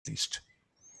least.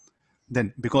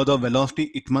 Then because of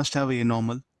velocity, it must have a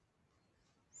normal.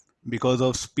 Because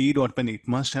of speed, what happen? It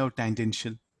must have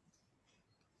tangential.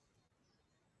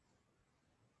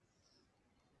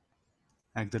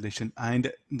 Acceleration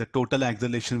and the total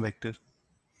acceleration vector.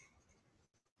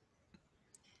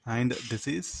 And this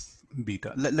is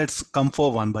beta. Let's come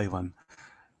for one by one.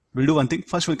 We'll do one thing.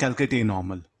 First, we'll calculate A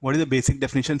normal. What is the basic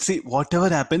definition? See, whatever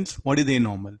happens, what is A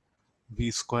normal?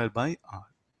 V square by R.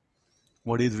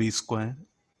 What is V square?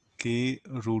 K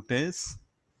root S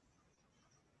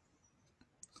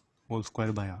whole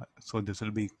square by R. So this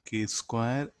will be K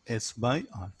square S by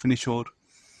R. Finish over.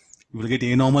 You will get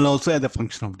A normal also as a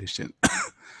function of distance.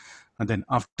 And then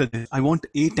after this, I want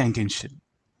A tangential.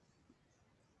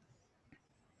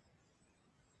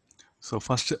 So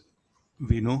first,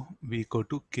 we know we go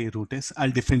to K root S. I'll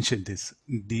differentiate this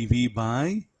dV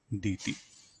by dt.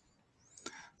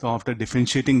 So after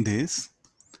differentiating this,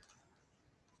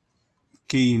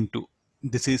 K into,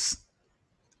 this is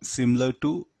similar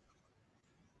to,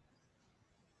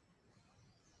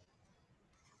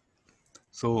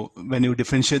 so when you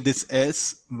differentiate this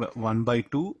S 1 by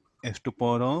 2 S to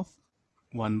power of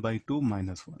 1 by 2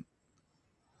 minus 1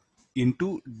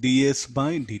 into ds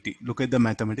by dt. Look at the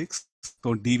mathematics.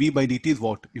 So dv by dt is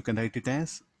what? You can write it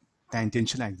as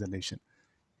tangential acceleration.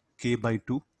 K by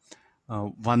 2,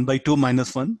 1 by 2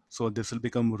 minus 1. So this will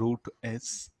become root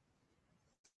S.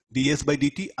 ds by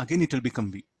dt, again it will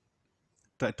become v.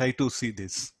 Try to see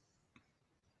this.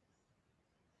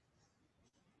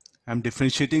 I'm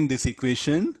differentiating this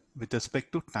equation with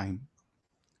respect to time.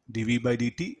 dv by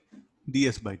dt,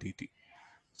 ds by dt.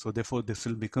 So therefore this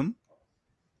will become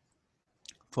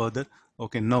further.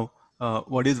 Okay, now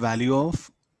what is value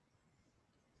of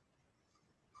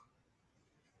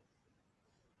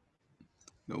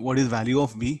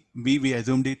v? V we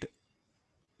assumed it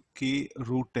K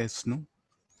root S, no?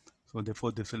 So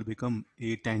therefore this will become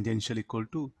A tangential equal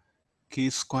to K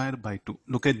square by 2.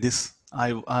 Look at this.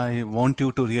 I want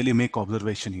you to really make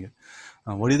observation here.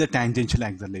 What is the tangential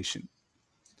acceleration?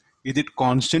 Is it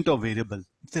constant or variable?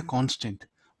 It's a constant.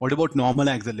 What about normal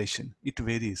acceleration? It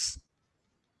varies.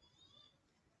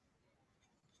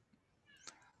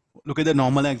 Look at the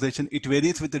normal acceleration. It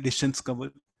varies with the distance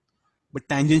covered. But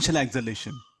tangential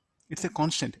acceleration, it's a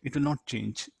constant. It will not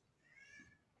change.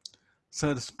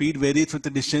 Sir, speed varies with the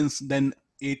distance. Then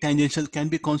A tangential can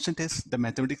be constant as the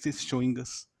mathematics is showing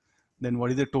us. Then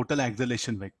what is the total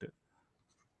acceleration vector?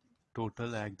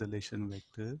 Total acceleration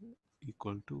vector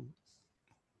equal to,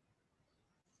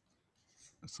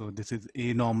 so this is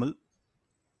A normal,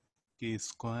 K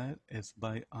square S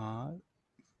by R,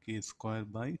 K square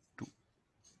by 2.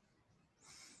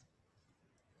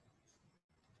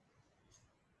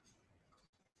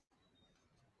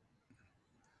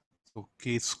 So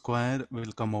K square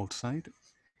will come outside.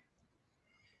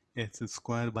 S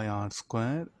square by R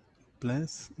square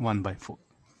plus 1 by 4.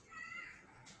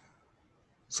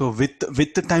 So with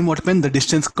the time, what happened? The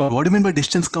distance covered. What do you mean by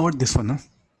distance covered? This one, huh?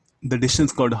 The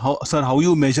distance covered. How, sir? How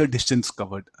you measure distance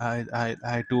covered? I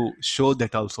had to show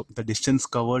that also. The distance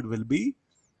covered will be,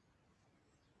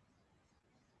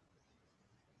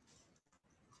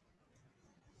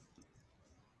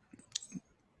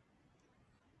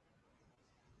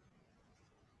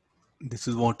 this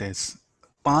is what is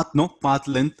path. No, path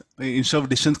length. Instead of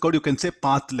distance covered, you can say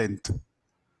path length.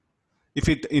 If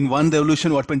it in one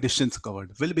revolution, what happened? Distance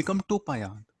covered will become 2 pi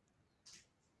r.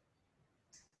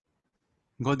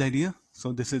 Got the idea?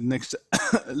 So this is next.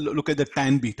 Look at the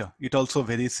tan beta. It also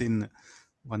varies in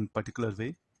one particular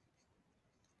way.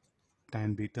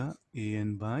 Tan beta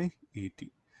an by at.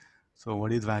 So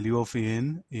what is value of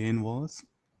an? An was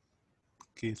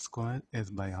K square S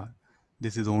by R.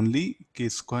 This is only K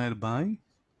square by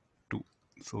 2.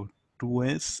 So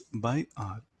 2S by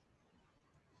R.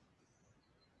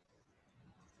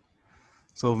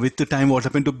 So with the time, what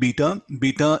happened to beta?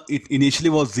 Beta, it initially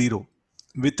was 0.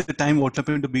 With the time, what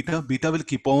happened to beta? Beta will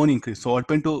keep on increase. So what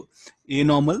happened to A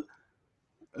normal?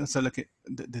 So like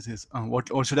this is what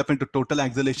should happen to total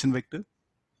acceleration vector?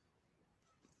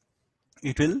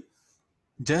 It will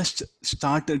just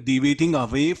start deviating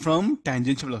away from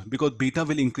tangential velocity because beta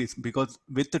will increase, because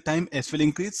with the time S will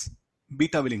increase,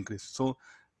 beta will increase. So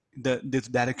this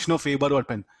direction of A bar, what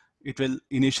happen? It will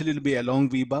initially be along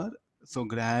V bar. So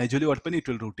gradually what happen? It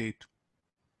will rotate.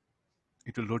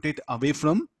 It will rotate away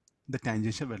from the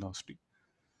tangential velocity.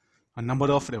 A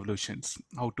number of revolutions.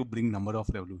 How to bring number of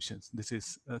revolutions? This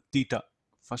is theta.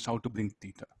 First, how to bring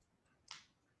theta.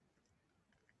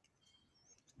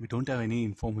 We don't have any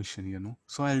information, you know.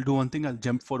 So I'll do one thing. I'll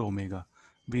jump for omega.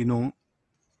 We know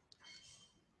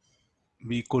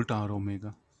V equal to R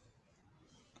omega.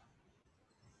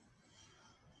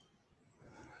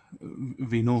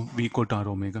 We know V equal to R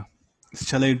omega.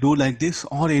 Shall I do like this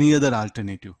or any other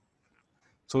alternative?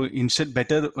 So instead,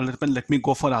 better, let me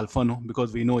go for alpha, no,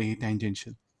 because we know A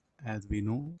tangential. As we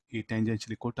know, A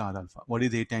tangential equal to R alpha. What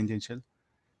is A tangential?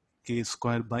 K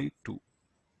square by 2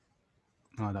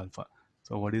 R alpha.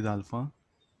 So what is alpha?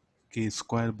 K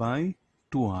square by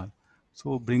 2R.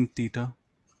 So bring theta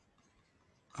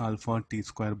alpha T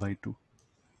square by 2.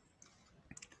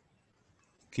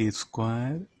 K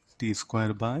square T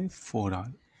square by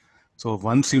 4R. So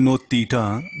once you know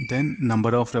theta, then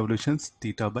number of revolutions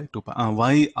theta by 2 pi.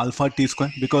 Why alpha T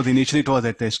square? Because initially it was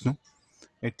at rest, no?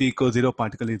 At t equals 0,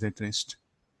 particle is at rest.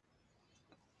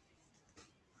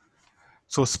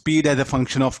 So speed as a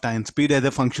function of time, speed as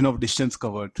a function of distance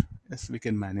covered. Yes, we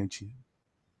can manage here.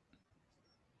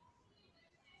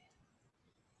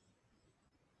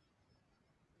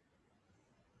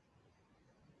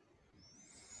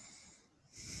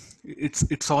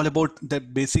 It's all about the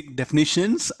basic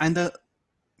definitions and the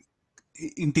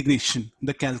integration,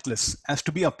 the calculus has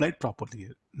to be applied properly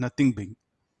here. Nothing big.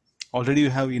 Already you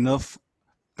have enough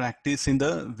practice in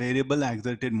the variable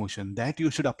accelerated motion that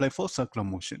you should apply for circular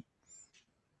motion.